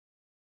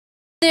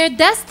their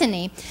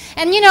destiny.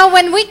 And you know,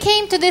 when we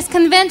came to this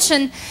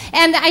convention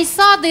and I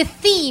saw the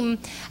theme,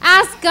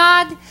 ask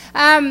God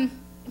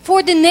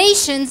for the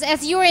nations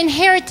as your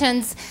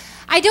inheritance,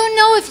 I don't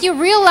know if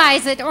you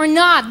realize it or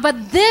not,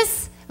 but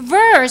this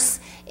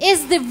verse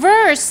is the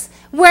verse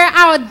where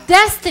our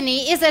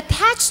destiny is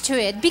attached to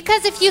it.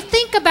 Because if you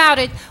think about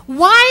it,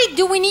 why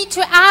do we need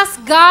to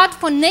ask God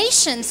for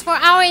nations, for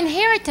our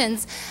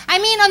inheritance? I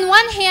mean, on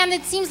one hand,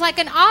 it seems like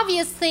an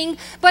obvious thing,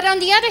 but on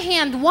the other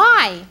hand,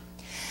 why?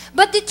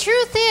 But the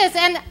truth is,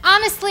 and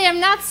honestly, I'm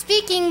not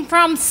speaking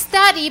from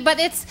study, but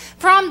it's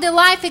from the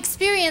life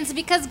experience,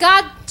 because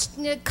God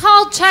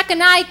called Chuck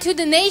and I to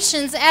the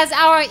nations as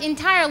our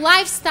entire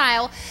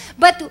lifestyle.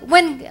 But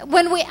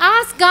when we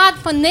ask God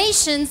for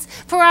nations,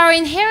 for our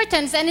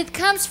inheritance, and it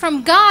comes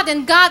from God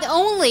and God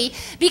only,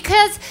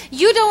 because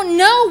you don't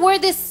know where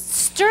this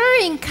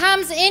stirring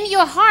comes in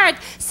your heart.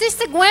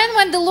 Sister Gwen,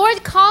 when the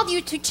Lord called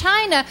you to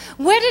China,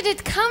 where did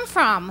it come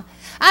from?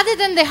 Other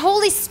than the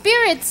Holy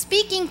Spirit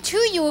speaking to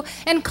you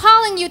and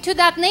calling you to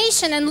that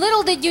nation. And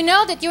little did you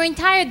know that your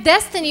entire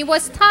destiny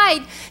was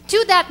tied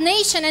to that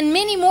nation and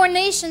many more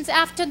nations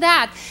after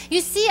that.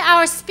 You see,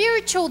 our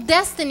spiritual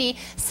destiny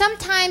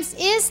sometimes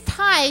is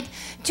tied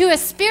to a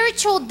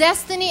spiritual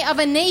destiny of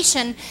a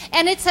nation,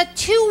 and it's a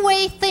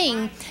two-way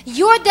thing.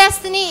 Your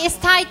destiny is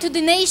tied to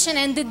the nation,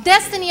 and the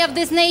destiny of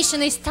this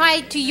nation is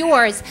tied to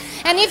yours.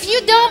 And if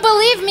you don't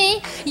believe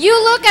me, you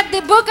look at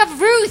the book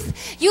of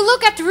Ruth. You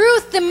look at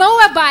Ruth the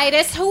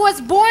Moabitess, who was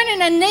born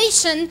in a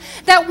nation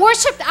that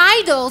worshipped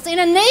idols, in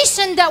a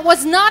nation that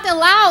was not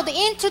allowed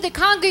into the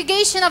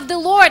congregation of the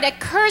Lord, a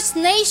cursed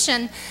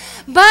nation.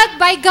 But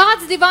by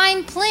God's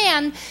divine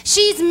plan,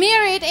 she's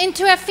married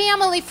into a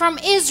family from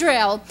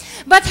Israel.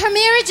 But her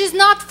marriage is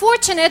not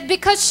fortunate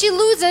because she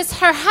loses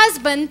her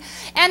husband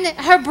and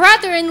her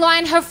brother-in-law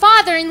and her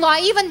father-in-law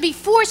even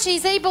before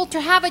she's able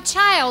to have a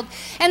child.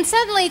 And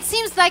suddenly it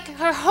seems like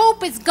her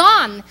hope is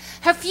gone.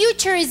 Her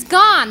future is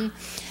gone.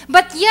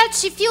 But yet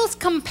she feels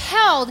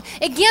compelled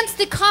against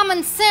the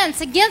common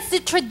sense, against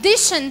the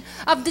tradition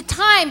of the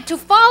time, to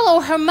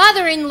follow her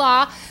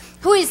mother-in-law,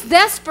 who is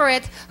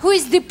desperate, who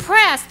is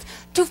depressed,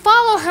 to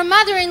follow her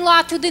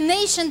mother-in-law to the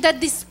nation that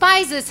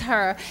despises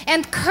her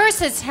and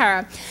curses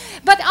her.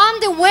 But on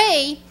the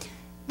way,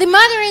 the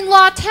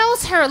mother-in-law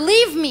tells her,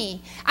 "Leave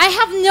me. I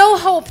have no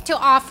hope to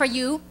offer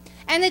you."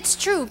 And it's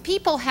true,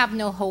 people have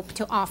no hope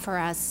to offer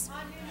us.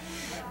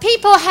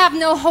 People have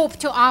no hope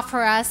to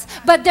offer us,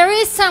 but there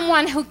is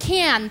someone who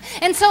can.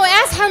 And so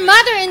as her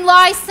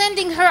mother-in-law is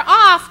sending her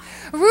off,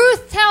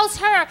 Ruth tells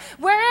her,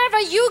 "Wherever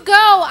you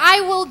go, I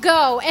will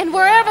go. And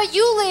wherever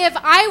you live,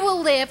 I will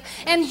live.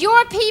 And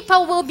your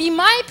people will be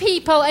my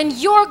people, and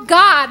your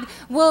God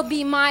will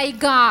be my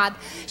God."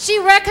 She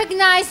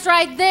recognized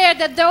right there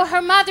that though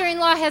her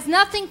mother-in-law has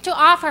nothing to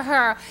offer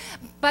her,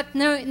 but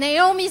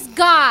Naomi's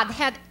God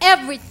had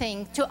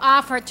everything to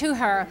offer to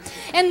her.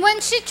 And when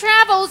she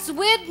travels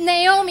with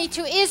Naomi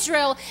to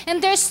Israel,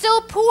 and they're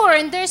still poor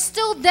and they're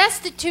still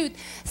destitute,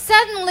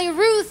 suddenly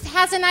Ruth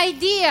has an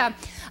idea.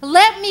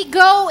 Let me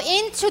go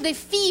into the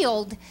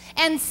field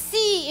and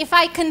see if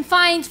I can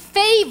find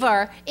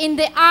favor in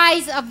the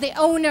eyes of the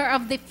owner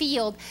of the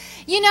field.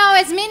 You know,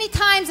 as many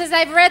times as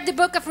I've read the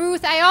book of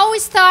Ruth, I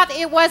always thought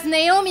it was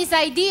Naomi's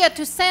idea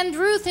to send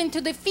Ruth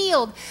into the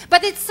field.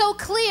 But it's so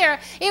clear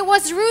it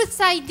was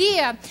Ruth's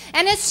idea.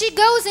 And as she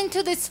goes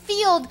into this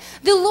field,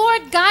 the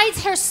Lord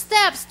guides her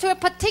steps to a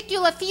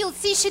particular field.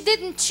 See, she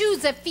didn't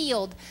choose a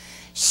field.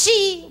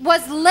 She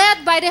was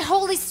led by the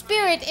Holy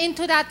Spirit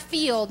into that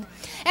field.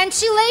 And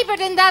she labored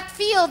in that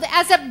field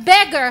as a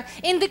beggar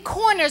in the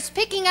corners,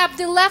 picking up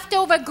the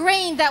leftover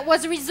grain that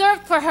was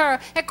reserved for her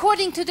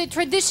according to the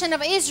tradition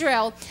of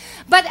Israel.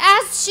 But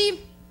as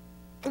she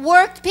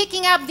worked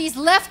picking up these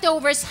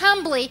leftovers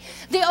humbly,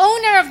 the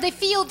owner of the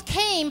field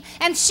came,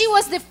 and she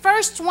was the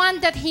first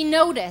one that he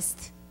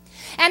noticed.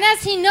 And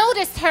as he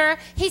noticed her,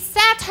 he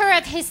sat her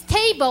at his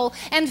table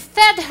and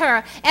fed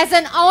her as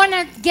an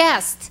honored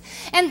guest.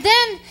 And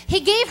then he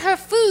gave her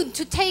food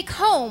to take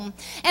home.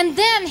 And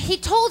then he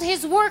told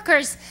his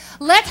workers,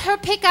 "Let her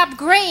pick up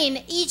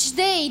grain each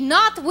day,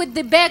 not with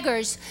the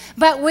beggars,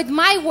 but with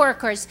my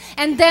workers.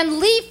 And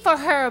then leave for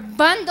her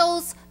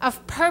bundles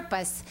of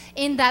purpose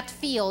in that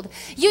field."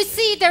 You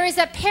see, there is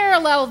a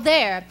parallel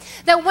there.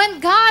 That when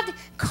God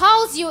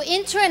calls you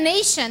into a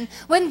nation,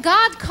 when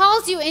God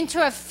calls you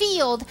into a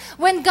field,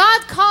 when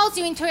God calls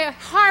you into a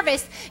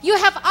harvest, you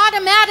have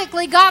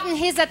automatically gotten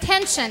his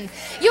attention.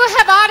 You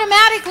have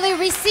automatically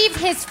received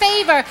his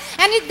favor.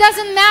 And it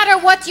doesn't matter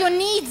what your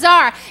needs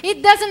are.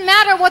 It doesn't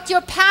matter what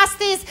your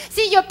past is.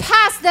 See, your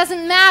past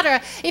doesn't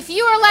matter. If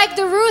you are like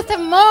the Ruth of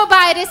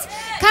Moabitess,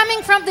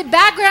 coming from the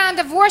background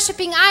of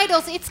worshiping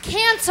idols, it's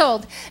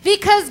canceled,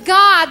 because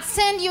God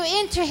sent you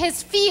into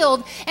his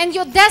field, and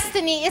your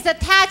destiny is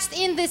attached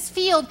in this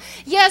field.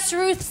 Yes,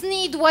 Ruth's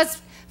need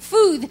was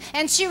food,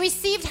 and she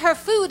received her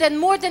food and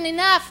more than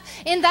enough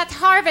in that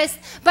harvest,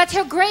 but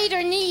her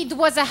greater need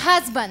was a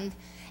husband.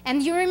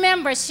 And you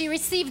remember, she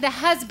received a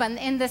husband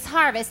in this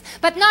harvest.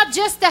 But not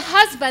just a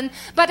husband,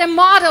 but a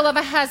model of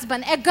a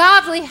husband, a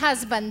godly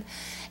husband.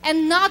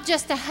 And not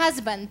just a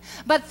husband,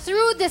 but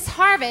through this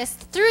harvest,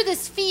 through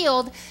this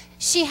field,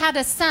 she had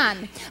a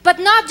son. But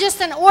not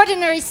just an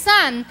ordinary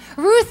son.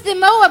 Ruth the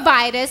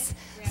Moabitess,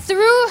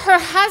 through her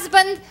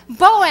husband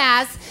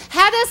Boaz,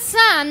 had a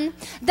son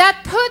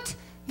that put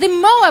the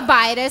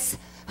Moabitess,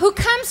 who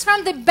comes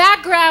from the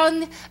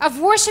background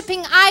of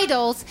worshiping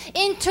idols,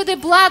 into the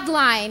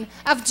bloodline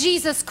of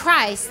Jesus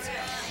Christ.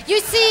 You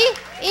see,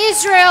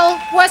 Israel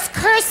was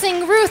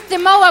cursing Ruth the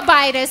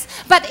Moabitess,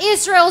 but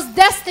Israel's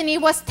destiny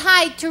was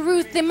tied to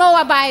Ruth the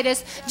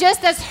Moabitess,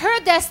 just as her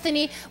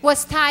destiny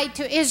was tied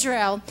to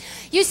Israel.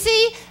 You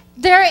see,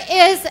 there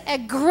is a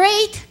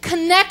great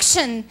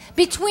connection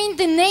between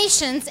the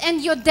nations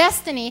and your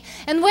destiny.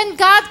 And when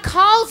God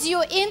calls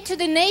you into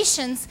the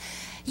nations,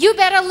 you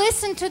better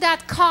listen to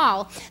that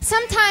call.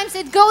 Sometimes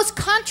it goes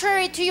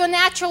contrary to your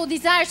natural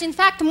desires. In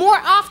fact, more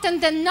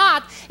often than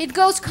not, it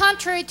goes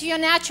contrary to your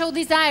natural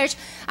desires.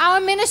 Our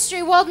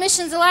ministry, World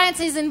Missions Alliance,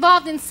 is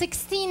involved in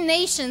 16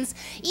 nations.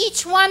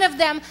 Each one of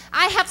them,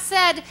 I have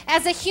said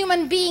as a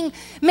human being,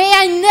 may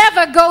I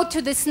never go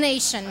to this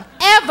nation,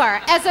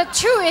 ever, as a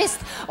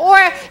tourist or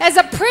as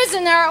a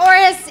prisoner or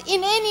as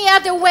in any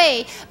other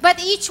way.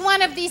 But each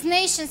one of these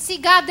nations, see,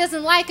 God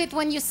doesn't like it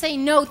when you say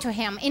no to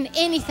Him in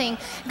anything.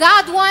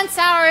 God wants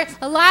our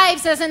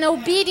lives as an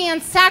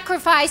obedient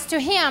sacrifice to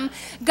Him.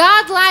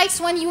 God likes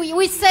when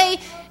we say,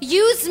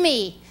 use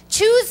me,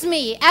 choose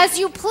me as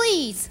you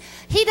please.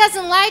 He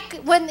doesn't like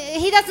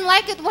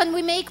it when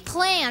we make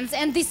plans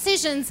and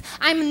decisions.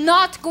 I'm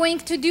not going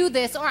to do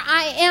this, or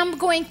I am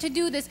going to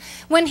do this.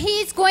 When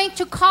He's going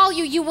to call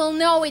you, you will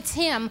know it's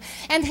Him.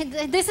 And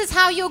this is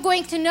how you're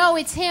going to know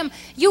it's Him.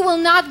 You will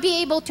not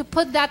be able to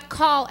put that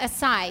call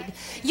aside.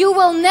 You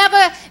will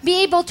never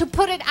be able to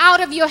put it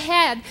out of your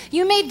head.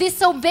 You may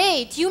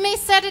disobey it. You may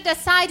set it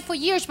aside for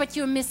years, but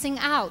you're missing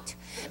out.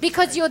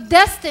 Because your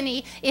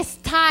destiny is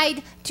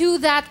tied to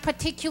that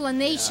particular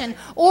nation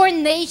or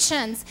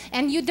nations,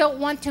 and you don't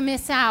want to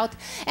miss out.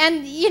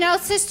 And you know,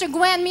 Sister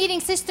Gwen, meeting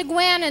Sister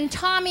Gwen and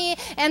Tommy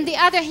and the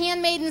other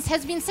handmaidens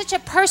has been such a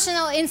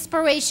personal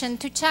inspiration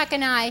to Chuck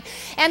and I.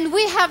 And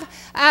we have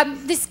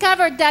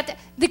discovered that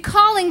the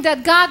calling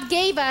that God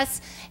gave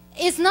us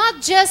is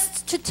not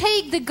just to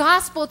take the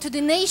gospel to the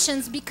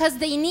nations because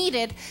they need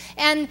it.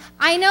 And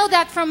I know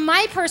that from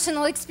my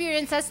personal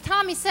experience, as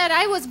Tommy said,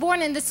 I was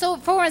born in the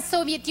former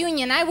Soviet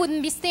Union. I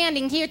wouldn't be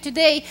standing here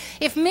today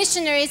if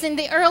missionaries in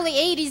the early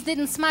 80s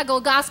didn't smuggle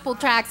gospel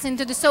tracts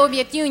into the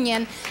Soviet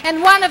Union.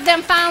 And one of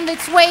them found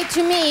its way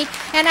to me,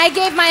 and I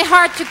gave my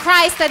heart to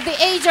Christ at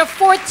the age of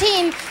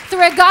 14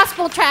 through a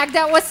gospel tract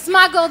that was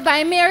smuggled by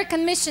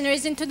American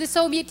missionaries into the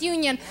Soviet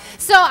Union.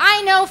 So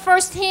I know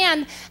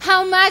firsthand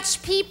how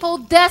much people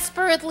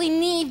desperately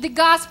need the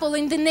gospel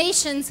in the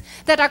nations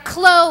that are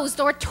closed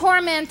or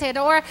tormented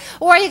or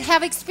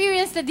have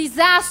experienced a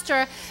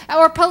disaster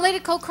or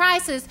political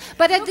crisis.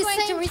 But at the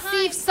same time,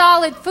 receive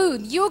solid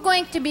food. You're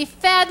going to be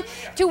fed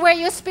to where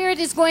your spirit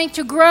is going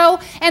to grow,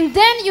 and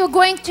then you're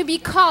going to be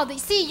called.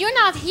 See, you're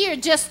not here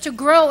just to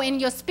grow in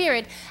your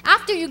spirit.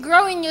 After you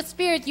grow in your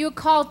spirit, you're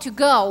called to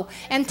go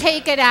and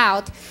take it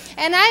out.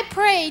 And I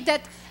pray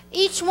that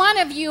each one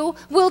of you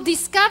will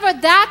discover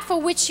that for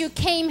which you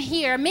came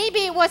here. Maybe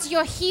it was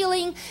your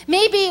healing.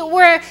 Maybe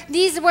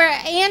these were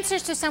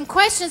answers to some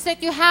questions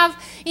that you have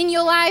in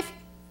your life.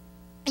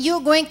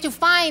 You're going to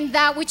find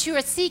that which you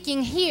are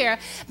seeking here.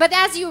 But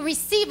as you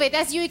receive it,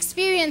 as you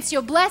experience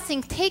your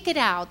blessing, take it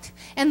out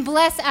and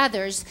bless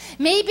others.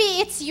 Maybe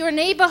it's your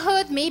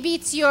neighborhood, maybe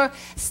it's your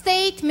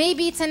state,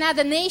 maybe it's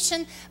another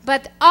nation,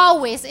 but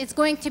always it's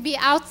going to be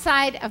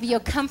outside of your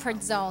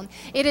comfort zone.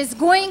 It is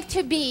going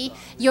to be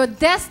your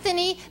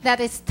destiny that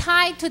is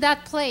tied to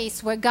that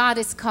place where God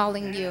is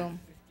calling you.